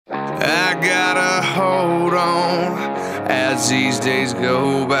I gotta hold on as these days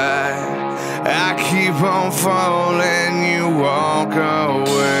go by. I keep on falling, you walk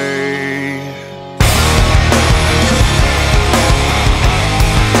away.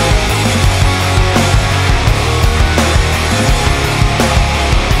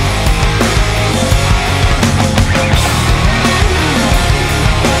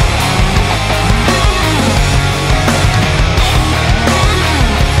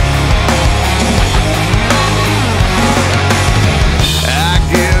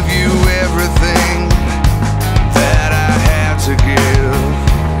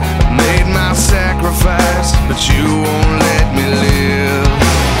 But you won't let me live.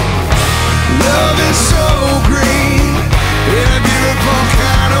 Love is so green in a beautiful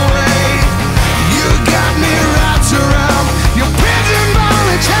kind of way. You got me wrapped around your prison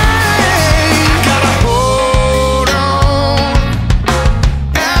bondage chain. I gotta hold on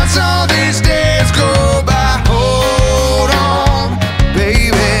as all these days go by. Hold on,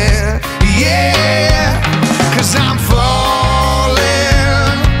 baby, yeah, 'cause I'm falling.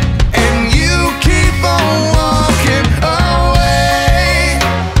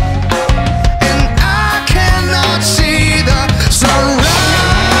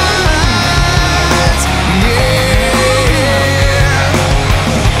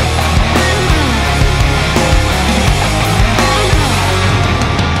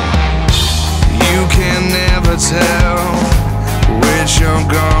 Tell which you're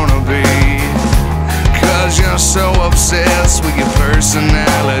gonna be, 'cause you're so obsessed with your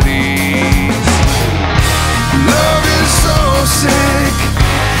personality.